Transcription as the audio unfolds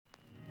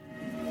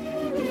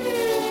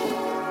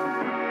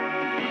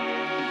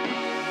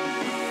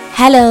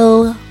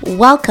Hello,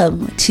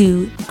 welcome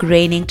to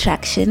Gaining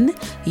Traction,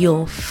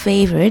 your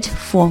favorite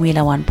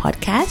Formula One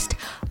podcast.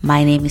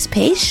 My name is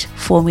Paige,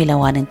 Formula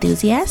One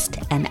enthusiast,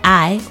 and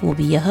I will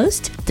be your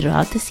host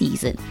throughout the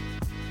season.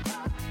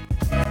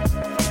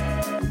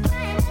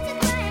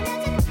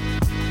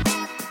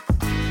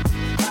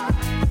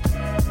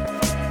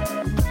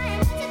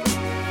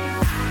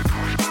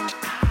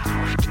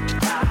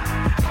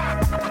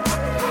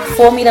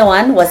 Formula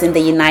One was in the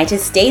United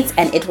States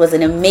and it was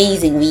an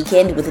amazing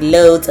weekend with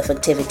loads of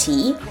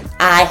activity.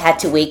 I had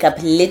to wake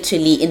up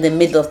literally in the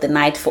middle of the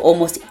night for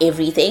almost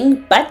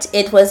everything, but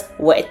it was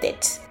worth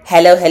it.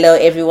 Hello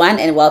everyone,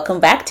 and welcome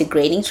back to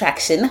Gaining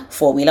Traction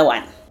Formula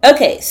One.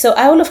 Okay, so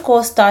I will of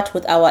course start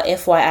with our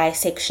FYI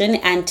section,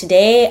 and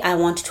today I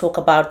want to talk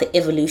about the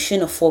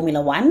evolution of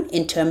Formula One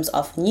in terms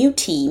of new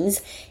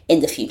teams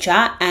in the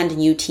future and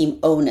new team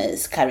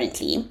owners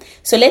currently.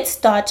 So let's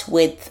start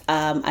with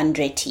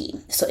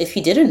Andretti. So if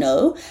you didn't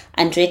know,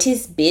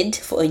 Andretti's bid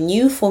for a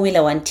new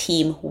Formula One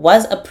team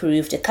was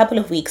approved a couple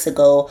of weeks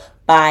ago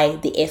by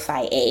the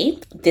FIA.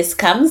 This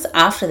comes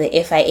after the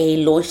FIA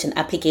launched an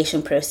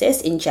application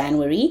process in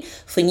January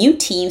for new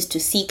teams to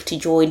seek to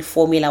join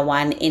Formula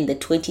One in the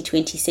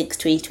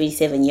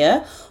 2026-2027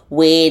 year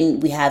when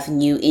we have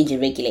new engine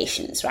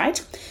regulations,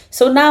 right?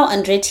 So now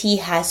Andretti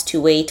has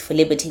to wait for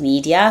Liberty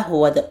Media,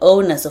 who are the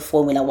owners of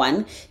Formula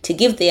One, to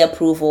give their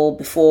approval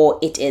before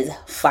it is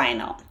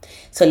final.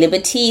 So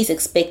Liberty is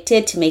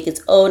expected to make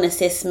its own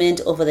assessment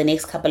over the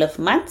next couple of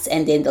months,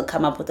 and then they'll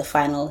come up with a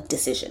final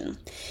decision.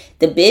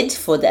 The bid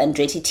for the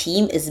Andretti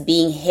team is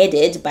being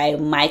headed by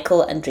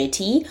Michael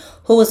Andretti,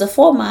 who was a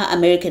former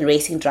American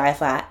racing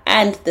driver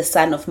and the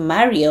son of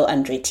Mario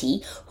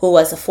Andretti, who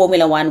was a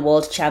Formula One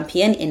world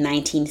champion in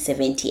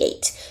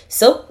 1978.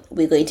 So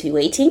we're going to be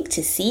waiting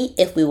to see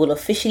if we will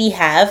officially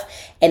have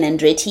an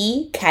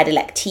Andretti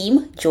Cadillac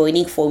team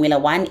joining Formula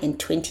One in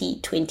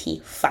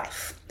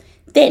 2025.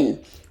 Then,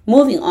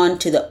 moving on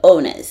to the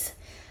owners.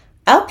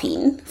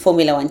 Alpine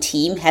Formula One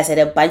team has had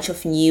a bunch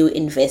of new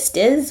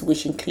investors,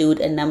 which include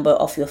a number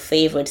of your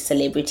favorite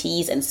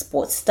celebrities and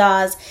sports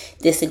stars.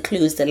 This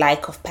includes the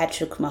like of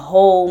Patrick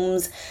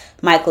Mahomes,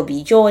 Michael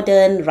B.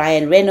 Jordan,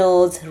 Ryan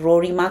Reynolds,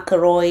 Rory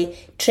McIlroy,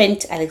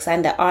 Trent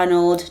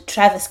Alexander-Arnold,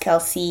 Travis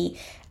Kelce,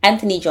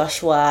 Anthony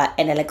Joshua,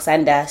 and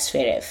Alexander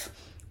Zverev.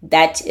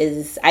 That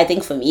is, I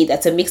think for me,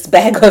 that's a mixed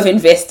bag of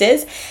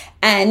investors.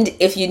 And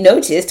if you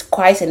noticed,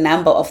 quite a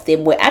number of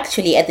them were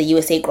actually at the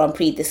USA Grand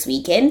Prix this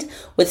weekend,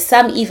 with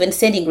some even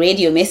sending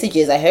radio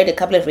messages. I heard a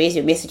couple of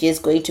radio messages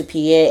going to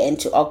Pierre and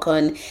to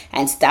Ocon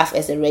and stuff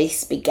as the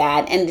race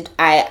began. And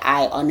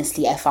I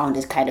honestly, I found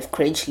it kind of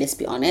cringe, let's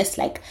be honest.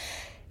 Like,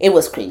 it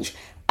was cringe.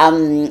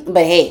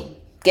 But hey,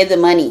 get the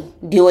money,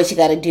 do what you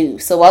gotta do.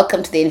 So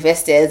welcome to the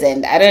investors,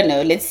 and I don't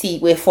know, let's see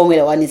where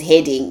Formula One is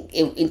heading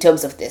in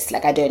terms of this.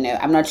 Like, I don't know,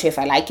 I'm not sure if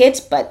I like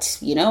it, but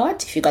you know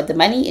what, if you got the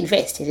money,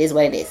 invest. It is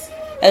what it is.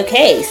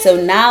 Okay,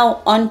 so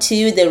now on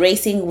to the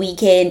racing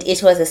weekend.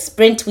 It was a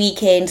sprint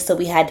weekend, so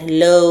we had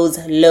loads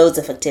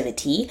of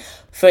activity.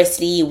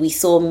 Firstly, we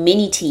saw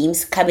many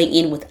teams coming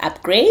in with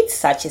upgrades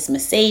such as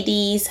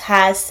Mercedes,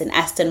 Haas, and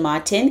Aston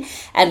Martin.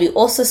 And we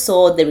also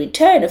saw the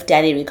return of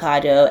Danny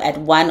Ricciardo at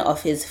one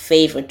of his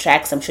favorite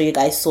tracks. I'm sure you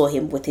guys saw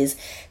him with his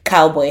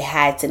cowboy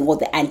hats and all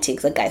the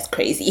antics. That guy's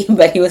crazy,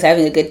 but he was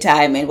having a good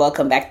time. And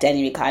welcome back,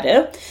 Danny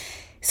Ricciardo.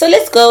 So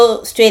let's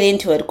go straight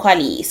into it.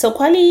 Quali. So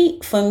quali,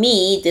 for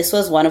me, this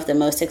was one of the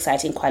most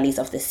exciting qualis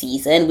of the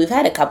season. We've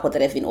had a couple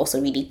that have been also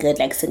really good,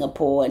 like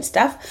Singapore and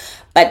stuff.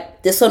 But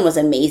this one was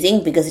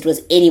amazing because it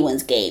was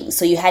anyone's game.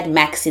 So you had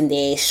Max in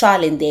there,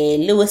 Charles in there,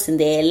 Lewis in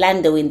there,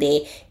 Lando in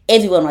there.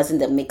 Everyone was in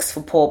the mix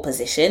for pole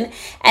position.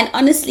 And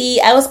honestly,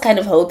 I was kind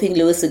of hoping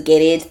Lewis would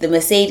get it. The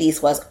Mercedes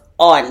was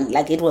on,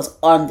 like it was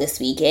on this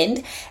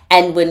weekend.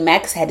 And when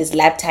Max had his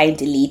lap time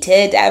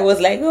deleted, I was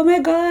like, oh my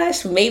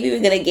gosh, maybe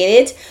we're going to get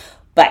it.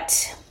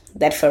 But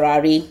that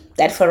Ferrari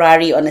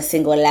on a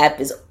single lap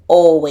is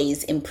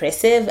always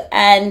impressive,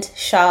 and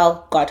Charles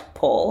got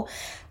pole.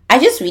 I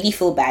just really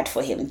feel bad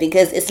for him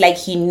because it's like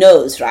he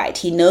knows, right?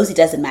 He knows it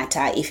doesn't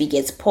matter if he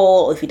gets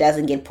pole or if he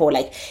doesn't get pole.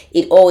 Like,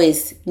 it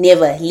always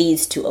never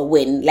leads to a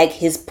win. Like,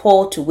 his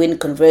pole to win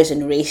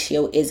conversion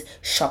ratio is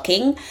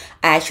shocking.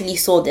 I actually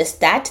saw the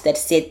stat that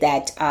said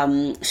that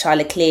Charles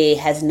Leclerc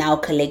has now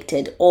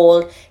collected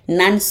all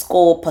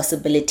non-score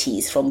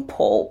possibilities from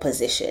pole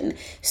position.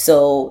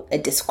 So a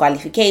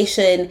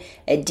disqualification,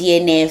 a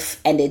DNF,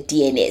 and a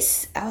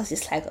DNS. I was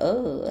just like,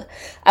 oh,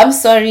 I'm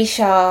sorry,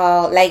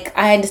 Charles. Like,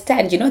 I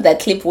understand, you know,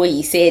 that clip where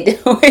he said,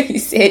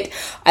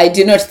 I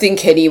do not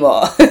think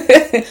anymore.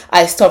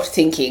 I stopped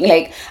thinking.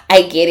 Like,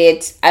 I get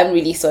it. I'm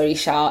really sorry,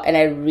 Charles. And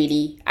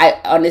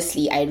I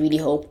honestly really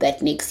hope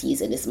that next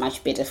season is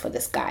much better for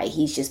this guy.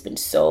 He's just been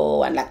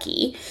so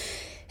unlucky.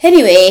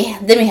 Anyway,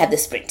 then we had the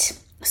sprint.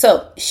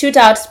 So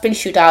sprint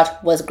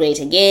shootout was great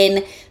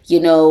again. We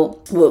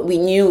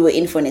knew we were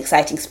in for an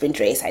exciting sprint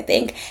race, I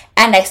think.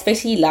 And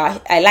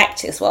I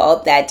liked as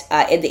well that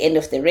at the end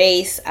of the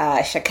race,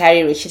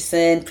 Sha'Carri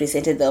Richardson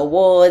presented the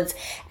awards.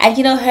 And,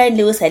 her and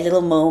Lewis had a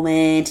little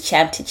moment,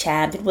 champ to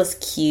champ. It was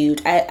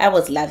cute. I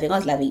was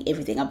loving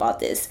everything about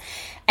this.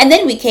 And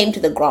then we came to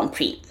the Grand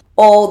Prix.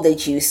 All the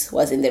juice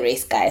was in the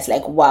race, guys.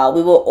 Like, wow,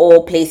 we were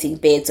all placing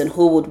bets on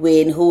who would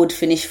win, who would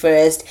finish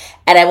first.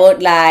 And I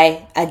won't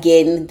lie,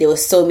 again, there were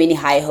so many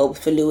high hopes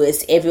for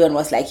Lewis. Everyone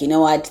was like, you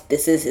know what,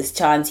 this is his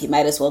chance. He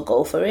might as well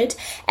go for it.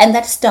 And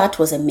that start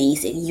was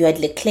amazing. You had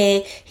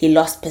Leclerc, he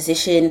lost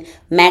position.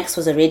 Max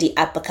was already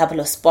up a couple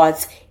of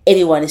spots.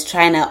 Everyone is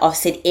trying to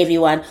offset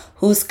everyone.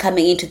 Who's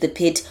coming into the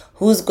pit?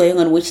 Who's going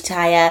on which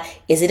tire?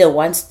 Is it a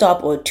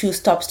one-stop or a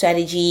two-stop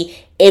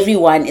strategy?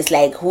 Everyone is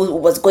like, who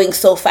was going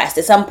so fast.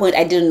 At some point,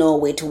 I didn't know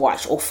where to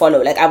watch or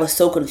follow. Like, I was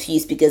so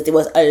confused because there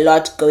was a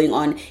lot going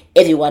on.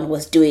 Everyone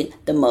was doing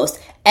the most.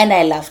 And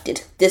I loved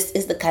it. This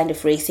is the kind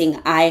of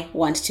racing I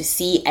want to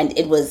see. And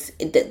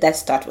that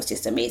start was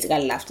just amazing. I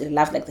loved it. I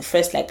loved, like, the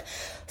first,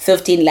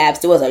 15 laps.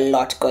 There was a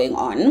lot going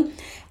on.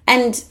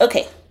 And,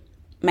 okay,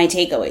 my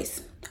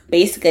takeaways.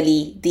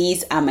 Basically,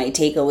 these are my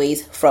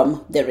takeaways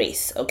from the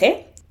race,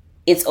 okay?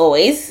 It's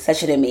always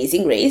such an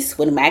amazing race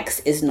when Max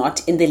is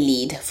not in the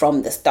lead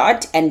from the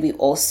start, and we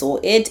all saw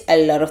it.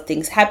 A lot of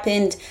things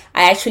happened.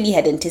 I actually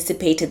had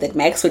anticipated that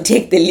Max would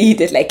take the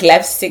lead at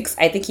lap 6.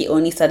 I think he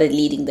only started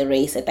leading the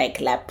race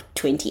at lap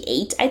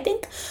 28, I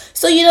think.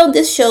 So,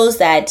 this shows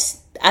that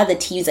other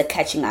teams are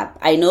catching up.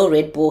 I know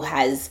Red Bull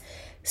has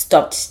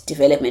stopped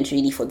development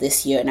really for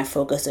this year and are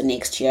focused on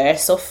next year.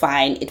 So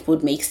fine, it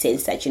would make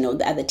sense that,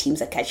 the other teams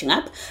are catching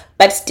up.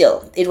 But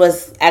still, it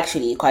was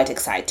actually quite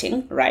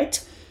exciting, right?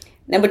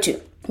 Number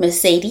 2,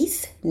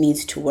 Mercedes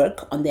needs to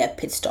work on their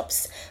pit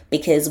stops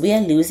because we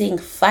are losing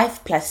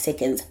 5+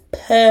 seconds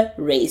per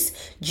race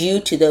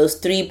due to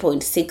those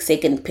 3.6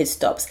 second pit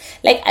stops.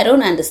 I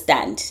don't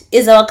understand.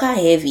 Is our car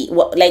heavy?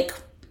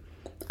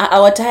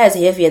 Our tires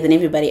heavier than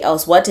everybody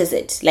else. What is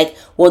it?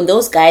 When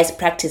those guys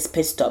practice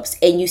pit stops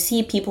and you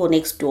see people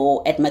next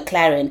door at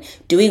McLaren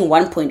doing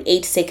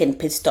 1.8 second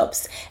pit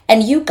stops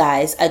and you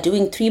guys are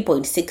doing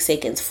 3.6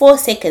 seconds, 4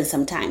 seconds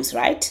sometimes,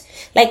 right?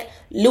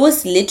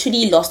 Lewis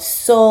literally lost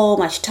so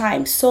much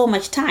time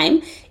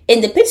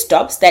in the pit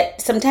stops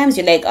that sometimes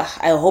you're like,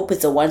 I hope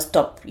it's a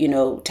one-stop,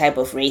 type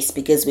of race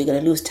because we're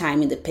going to lose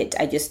time in the pit.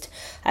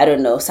 I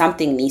don't know.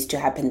 Something needs to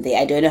happen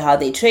there. I don't know how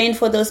they train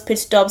for those pit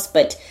stops,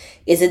 but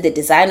is it the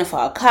design of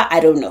our car? I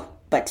don't know,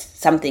 but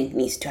something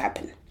needs to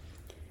happen.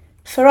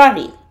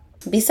 Ferrari,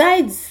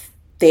 besides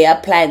their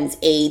plans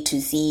A to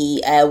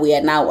Z, we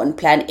are now on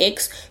plan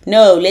X.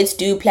 No, let's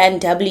do plan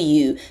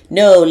W.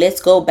 No, let's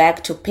go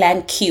back to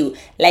plan Q.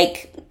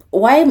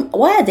 Why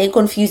are they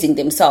confusing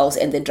themselves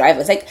and the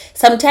drivers?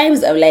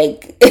 Sometimes I'm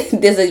like,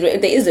 there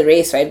is a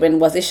race, right? When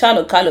was it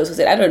Charles or Carlos who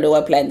said, I don't know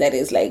what plan that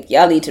is.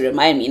 Y'all need to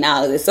remind me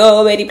now. There's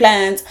so many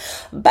plans.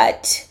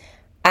 But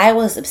I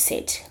was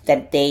upset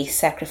that they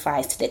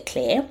sacrificed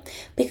Leclerc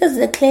because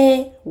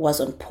Leclerc was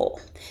on pole.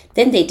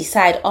 Then they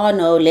decide, oh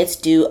no, let's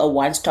do a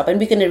one-stop. And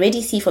we can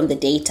already see from the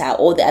data,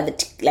 all the other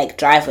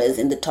drivers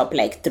in the top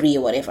 3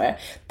 or whatever,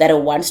 that a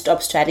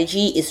one-stop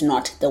strategy is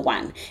not the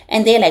one.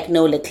 And they're like,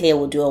 no, Leclerc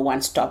will do a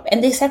one-stop.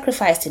 And they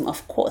sacrificed him,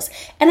 of course.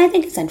 And I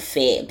think it's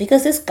unfair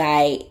because this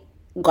guy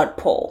got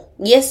pole.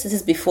 Yes, this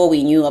is before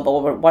we knew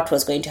about what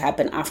was going to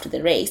happen after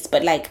the race.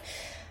 But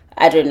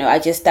I don't know.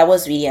 That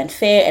was really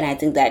unfair. And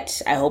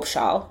I hope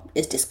Charles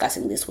is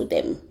discussing this with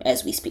them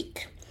as we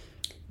speak.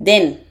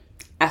 Then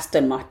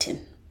Aston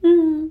Martin.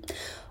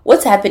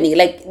 What's happening?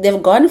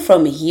 They've gone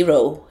from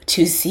hero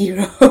to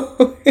zero.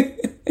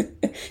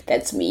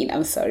 That's mean.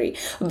 I'm sorry.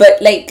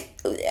 But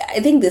I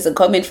think there's a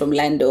comment from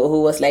Lando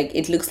who was like,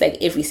 it looks like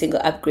every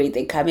single upgrade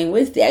they're coming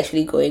with, they're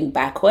actually going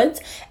backwards.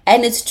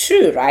 And it's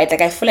true, right?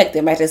 I feel like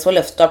they might as well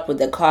have stopped with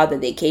the car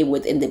that they came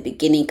with in the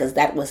beginning because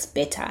that was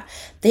better.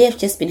 They have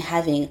just been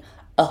having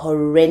a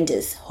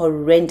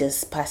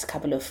horrendous past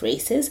couple of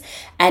races.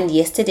 And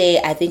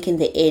yesterday, I think in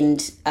the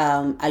end,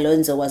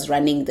 Alonso was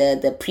running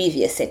the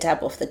previous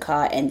setup of the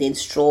car and then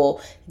Stroll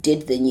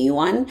did the new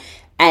one.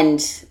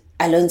 And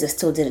Alonso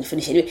still didn't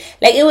finish it.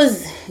 It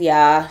was,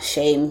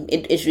 shame.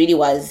 It really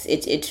was.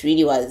 It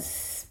really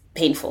was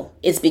painful.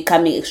 It's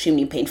becoming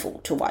extremely painful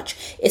to watch,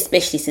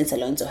 especially since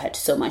Alonso had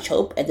so much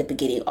hope at the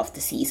beginning of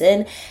the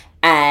season.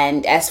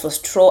 And as for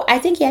Stroll, I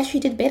think he actually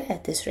did better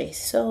at this race.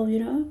 So, I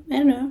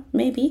don't know,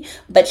 maybe.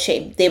 But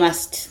shame. They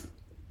must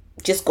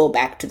just go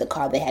back to the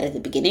car they had at the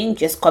beginning.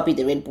 Just copy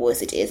the Red Bull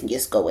as it is and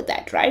just go with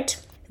that, right?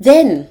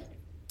 Then,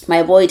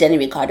 my boy Danny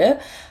Ricciardo,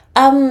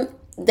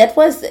 that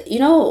was,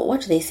 what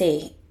do they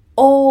say?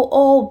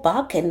 Oh,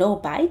 bark and no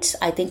bite,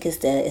 I think is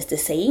the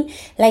saying.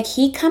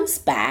 He comes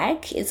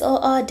back, it's,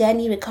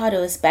 Danny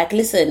Ricciardo is back.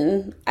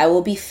 Listen, I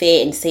will be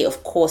fair and say,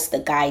 of course, the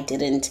guy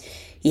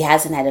he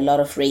hasn't had a lot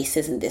of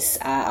races in this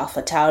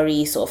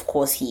AlphaTauri, so of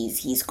course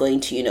he's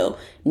going to,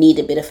 need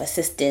a bit of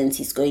assistance.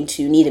 He's going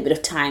to need a bit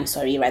of time,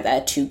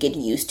 to get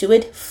used to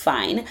it.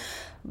 Fine.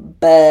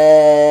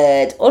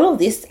 But all of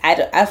this,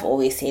 I've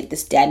always said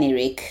this Danny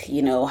Rick,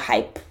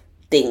 hype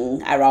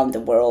thing around the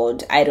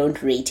world. I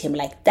don't rate him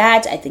like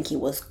that. I think he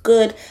was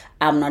good.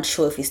 I'm not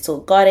sure if he still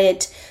got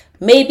it.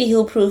 Maybe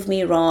he'll prove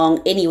me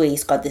wrong. Anyway,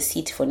 he's got the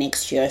seat for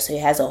next year, so he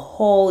has a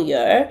whole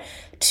year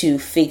to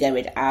figure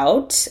it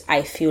out.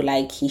 I feel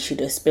like he should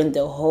have spent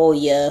the whole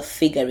year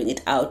figuring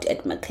it out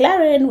at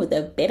McLaren with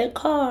a better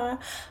car.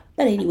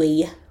 But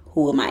anyway,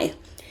 who am I?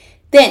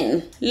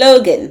 Then,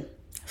 Logan.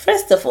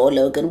 First of all,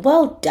 Logan,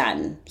 well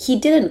done. He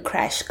didn't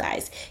crash,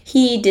 guys.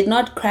 He did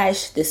not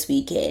crash this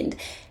weekend.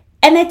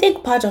 And I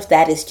think part of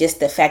that is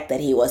just the fact that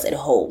he was at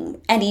home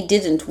and he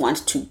didn't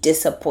want to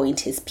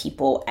disappoint his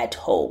people at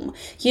home,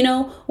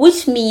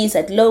 which means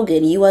that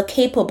Logan, you are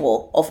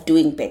capable of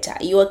doing better.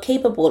 You are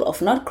capable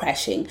of not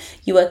crashing.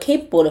 You are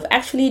capable of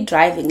actually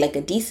driving like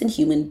a decent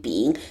human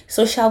being.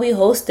 So shall we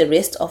host the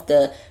rest of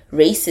the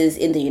races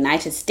in the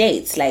United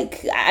States?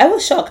 Like, I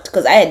was shocked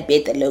because I had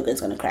bet that Logan's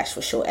going to crash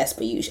for sure as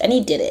per usual, and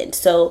he didn't.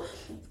 So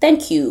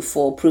thank you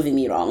for proving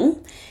me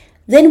wrong.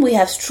 Then we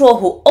have Stroll,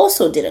 who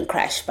also didn't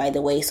crash, by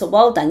the way. So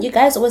well done. You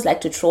guys always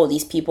like to troll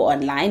these people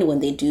online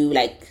when they do,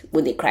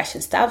 when they crash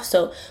and stuff.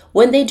 So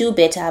when they do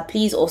better,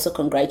 please also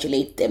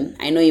congratulate them.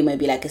 I know you might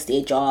be like, it's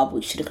their job.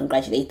 We shouldn't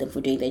congratulate them for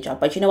doing their job.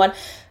 But you know what?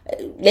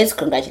 Let's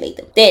congratulate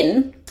them.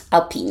 Then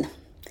Alpine.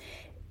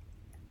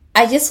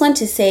 I just want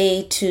to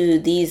say to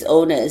these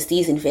owners,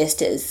 these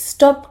investors,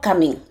 stop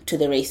coming to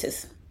the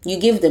races. You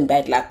give them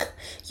bad luck.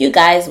 You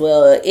guys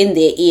were in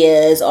their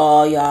ears,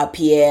 oh, yeah,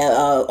 Pierre,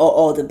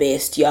 all the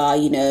best, yeah,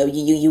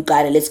 you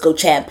got it, let's go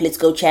champ.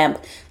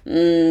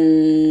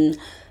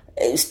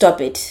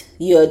 Stop it.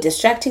 You're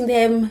distracting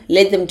them.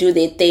 Let them do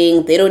their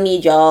thing. They don't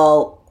need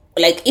y'all.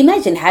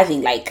 Imagine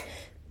having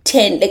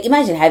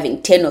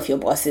 10 of your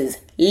bosses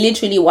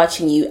literally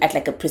watching you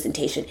at a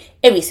presentation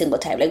every single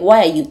time. Why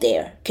are you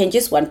there? Can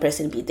just one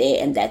person be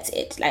there and that's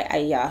it?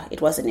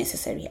 It wasn't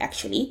necessary,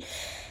 actually.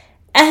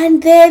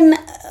 And then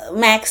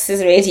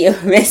Max's radio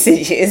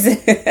messages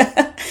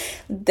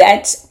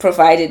that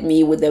provided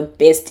me with the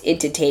best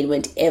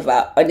entertainment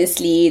ever.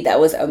 Honestly, that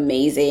was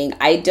amazing.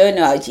 I don't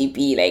know how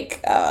GP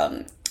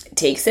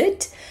takes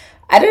it.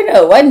 I don't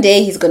know. One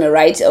day he's gonna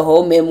write a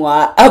whole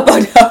memoir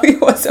about how he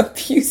was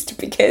abused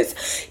because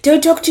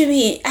don't talk to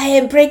me. I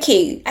am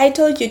braking. I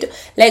told you to.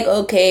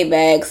 Okay,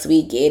 Max,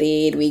 we get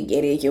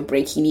it. You're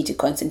braking. You need to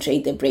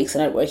concentrate. The brakes are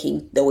not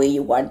working the way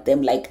you want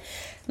them.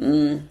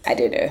 I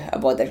don't know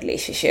about the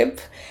relationship.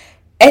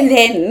 And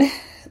then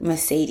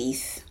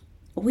Mercedes.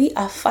 We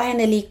are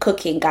finally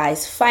cooking,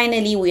 guys.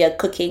 Finally, we are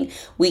cooking.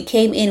 We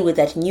came in with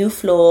that new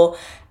floor.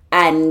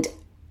 And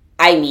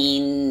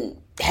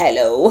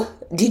hello.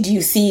 Did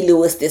you see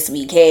Lewis this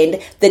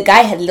weekend? The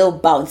guy had a little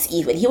bounce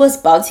even. He was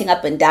bouncing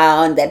up and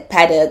down that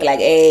paddock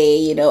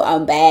hey,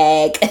 I'm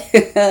back.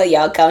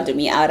 Y'all counted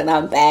me out and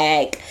I'm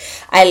back.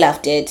 I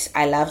loved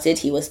it.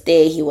 He was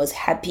there. He was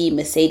happy.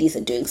 Mercedes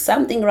are doing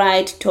something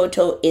right.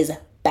 Toto is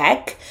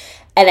back.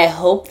 And I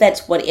hope that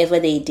whatever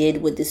they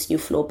did with this new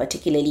floor,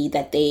 particularly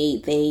that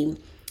they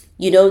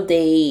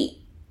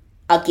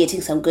are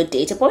getting some good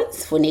data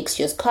points for next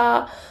year's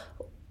car.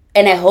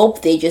 And I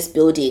hope they're just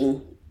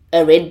building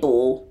a Red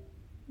Bull,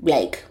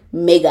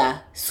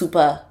 mega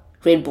super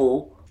Red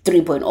Bull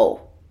 3.0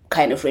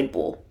 kind of Red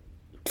Bull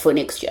for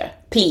next year.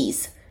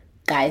 Please,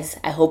 guys,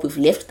 I hope we've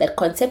left that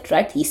concept,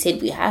 right? He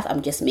said we have.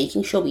 I'm just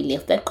making sure we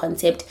left that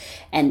concept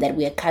and that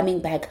we are coming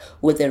back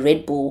with a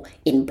Red Bull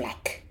in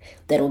black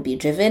that will be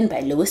driven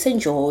by Lewis and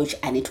George,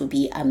 and it will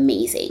be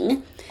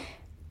amazing.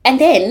 And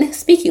then,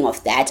 speaking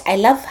of that, I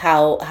love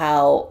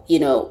how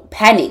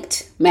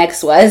panicked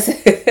Max was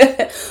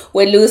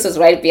when Lewis was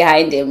right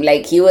behind him.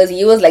 He was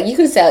you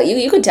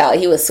could tell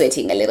he was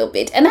sweating a little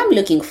bit. And I'm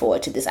looking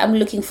forward to this. I'm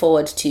looking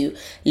forward to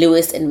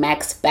Lewis and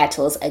Max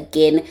battles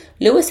again.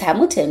 Lewis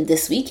Hamilton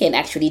this weekend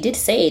actually did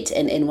say it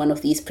in one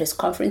of these press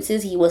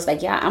conferences. He was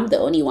like, yeah, I'm the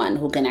only one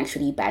who can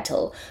actually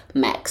battle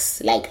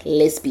Max.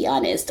 Let's be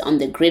honest. On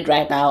the grid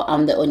right now,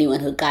 I'm the only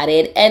one who got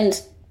it.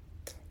 And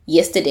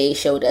yesterday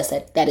showed us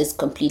that is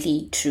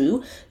completely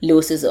true.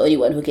 Lewis is the only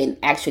one who can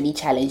actually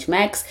challenge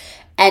Max.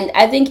 And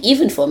I think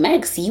even for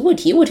Max, he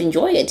would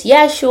enjoy it.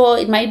 Yeah, sure,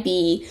 it might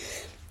be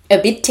a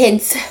bit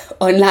tense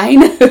online.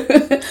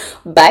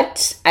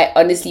 But I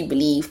honestly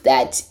believe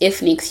that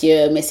if next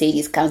year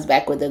Mercedes comes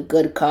back with a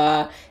good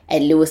car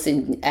and Lewis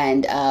and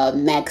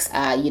Max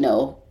are,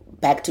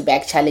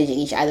 back-to-back challenging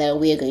each other,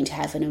 we are going to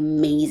have an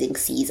amazing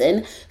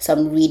season. So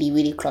I'm really,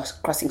 really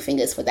crossing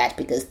fingers for that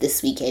because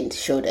this weekend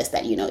showed us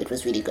that, it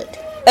was really good.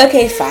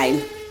 Okay,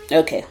 fine.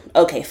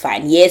 Okay,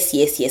 fine. Yes.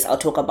 I'll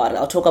talk about it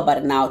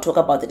now. I'll talk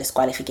about the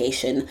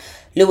disqualification.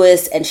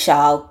 Lewis and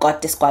Charles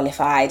got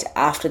disqualified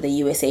after the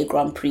USA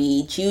Grand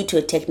Prix due to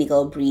a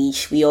technical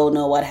breach. We all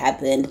know what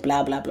happened,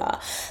 blah, blah, blah.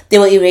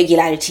 There were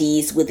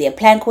irregularities with their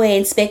plankway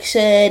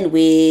inspection,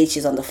 which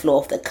is on the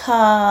floor of the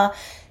car.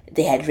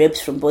 They had reps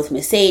from both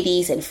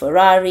Mercedes and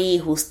Ferrari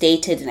who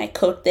stated, and I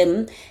quote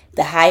them,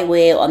 the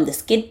highway on the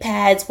skid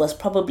pads was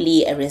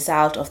probably a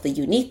result of the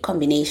unique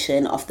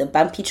combination of the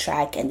bumpy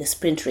track and the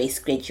sprint race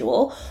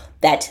schedule.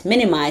 that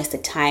minimized the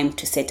time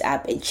to set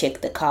up and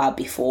check the car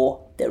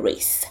before the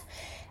race.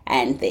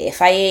 And the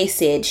FIA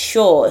said,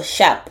 sure,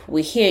 sharp,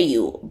 we hear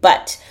you,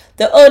 but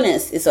the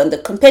onus is on the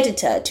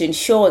competitor to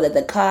ensure that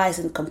the car is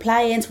in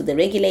compliance with the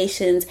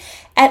regulations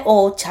at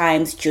all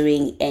times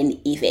during an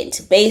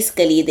event.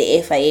 Basically,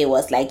 the FIA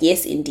was like,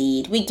 yes,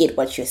 indeed, we get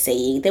what you're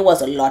saying. There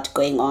was a lot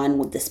going on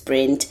with the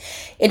sprint.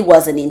 It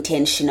wasn't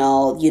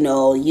intentional.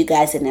 You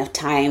guys didn't have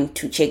time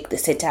to check the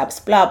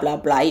setups, blah, blah,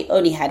 blah. You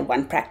only had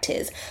one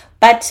practice.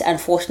 But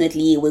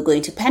unfortunately, we're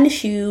going to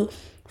punish you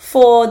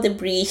for the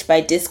breach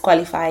by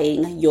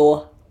disqualifying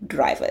your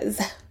drivers.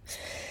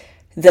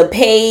 The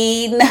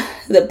pains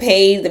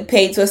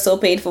were so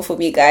painful for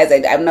me, guys.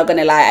 I'm not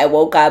gonna lie. I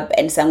woke up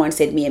and someone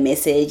sent me a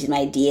message in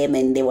my DM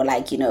and they were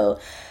like,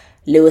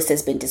 Lewis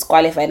has been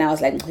disqualified. And I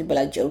was like, people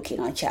are joking,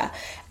 aren't ya?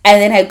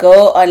 And then I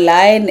go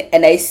online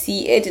and I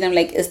see it and I'm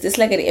like, is this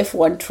like an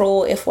F1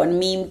 troll, F1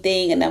 meme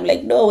thing? And I'm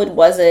like, no, it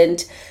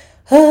wasn't.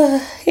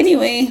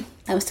 Anyway,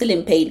 I'm still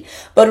in pain.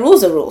 But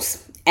rules are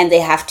rules and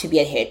they have to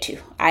be adhered to.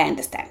 I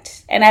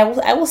understand. And I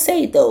will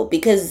say though,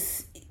 because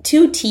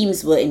 2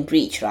 teams were in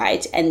breach,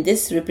 right? And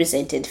this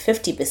represented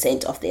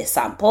 50% of their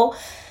sample.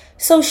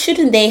 So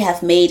shouldn't they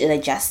have made an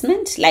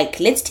adjustment? Like,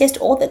 let's test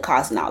all the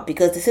cars now,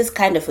 because this is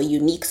kind of a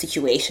unique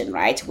situation,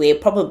 right? Where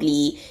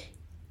probably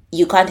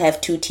you can't have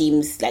 2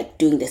 teams like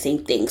doing the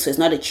same thing. So it's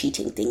not a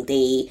cheating thing.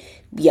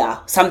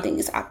 Something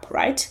is up,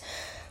 right?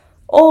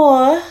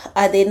 Or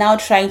are they now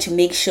trying to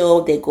make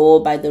sure they go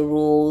by the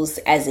rules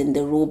as in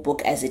the rule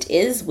book as it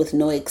is, with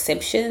no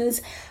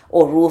exceptions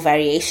or rule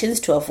variations,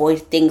 to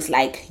avoid things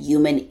like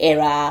human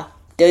error?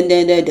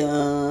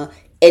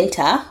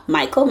 Enter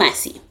Michael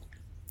Massey.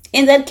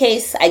 In that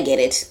case, I get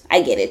it.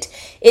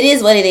 It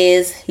is what it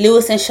is.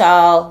 Lewis and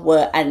Charles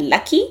were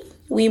unlucky.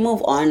 We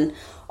move on.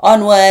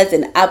 Onwards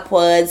and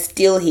upwards.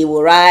 Still he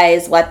will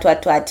rise. What.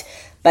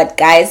 But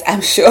guys,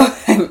 I'm sure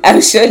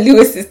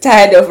Lewis is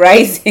tired of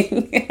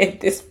rising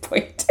at this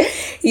point.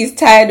 He's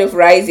tired of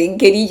rising.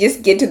 Can he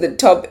just get to the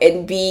top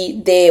and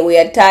be there? We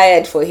are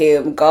tired for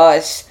him.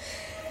 Gosh.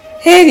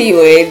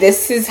 Anyway,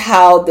 this is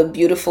how the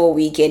beautiful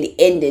weekend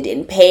ended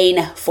in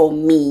pain for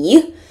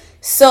me.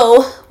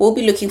 So we'll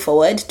be looking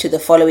forward to the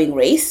following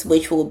race,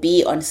 which will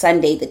be on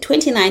Sunday, the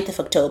 29th of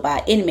October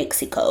in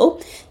Mexico.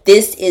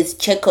 This is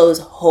Checo's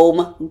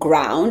home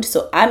ground.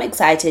 So I'm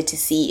excited to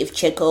see if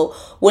Checo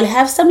will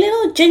have some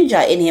little ginger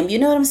in him. You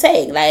know what I'm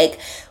saying? Like,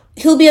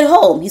 he'll be at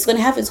home. He's going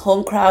to have his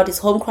home crowd. His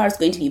home crowd is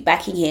going to be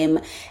backing him.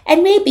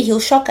 And maybe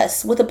he'll shock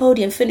us with a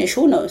podium finish.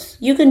 Who knows?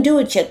 You can do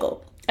it, Checo.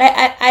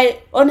 I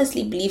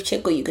honestly believe,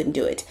 Checo, you can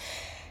do it.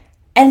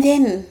 And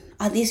then,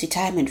 are these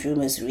retirement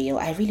rumors real?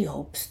 I really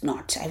hope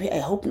not. I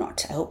hope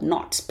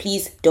not.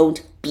 Please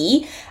don't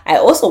be. I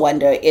also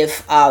wonder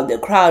if the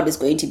crowd is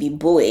going to be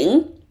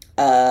booing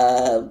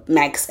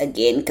Max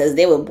again, because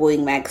they were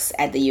booing Max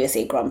at the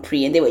USA Grand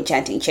Prix and they were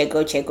chanting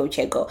Checo, Checo,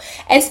 Checo.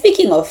 And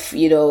speaking of,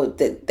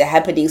 the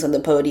happenings on the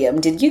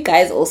podium, did you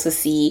guys also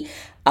see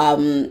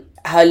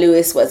how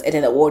Lewis was at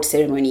an award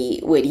ceremony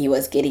when he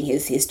was getting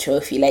his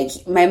trophy? Like,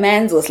 my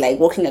man's was like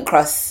walking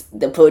across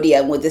the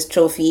podium with this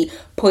trophy,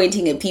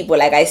 pointing at people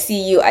like, I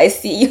see you. I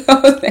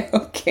was like,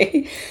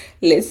 okay,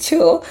 let's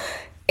chill.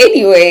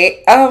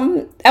 Anyway,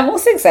 I'm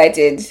also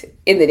excited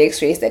in the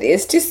next race, that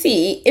is, to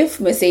see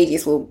if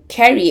Mercedes will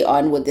carry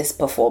on with this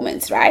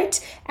performance, right?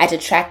 At a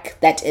track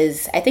that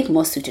is, I think,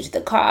 more suited to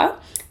the car. Are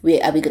we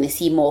going to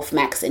see more of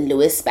Max and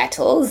Lewis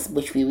battles,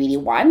 which we really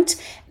want?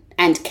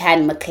 And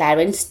can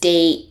McLaren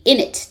stay in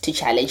it to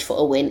challenge for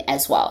a win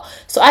as well?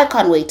 So I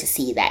can't wait to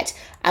see that.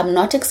 I'm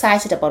not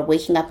excited about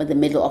waking up in the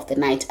middle of the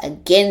night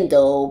again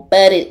though,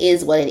 but it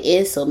is what it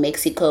is. So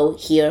Mexico,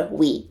 here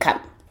we come.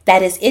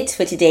 That is it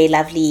for today,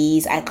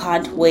 lovelies. I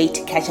can't wait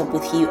to catch up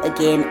with you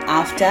again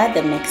after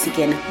the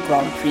Mexican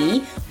Grand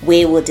Prix,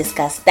 where we'll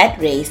discuss that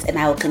race and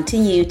I will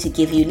continue to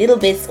give you little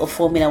bits of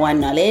Formula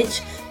One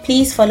knowledge.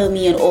 Please follow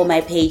me on all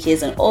my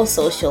pages on all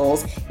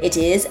socials. It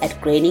is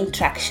at Graining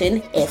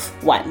Traction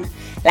F1.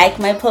 Like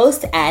my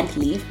post and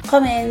leave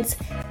comments.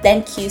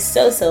 Thank you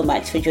so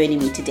much for joining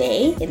me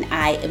today, and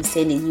I am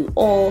sending you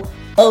all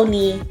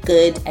only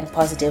good and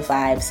positive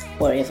vibes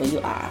wherever you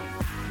are.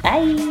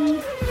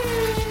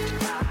 Bye.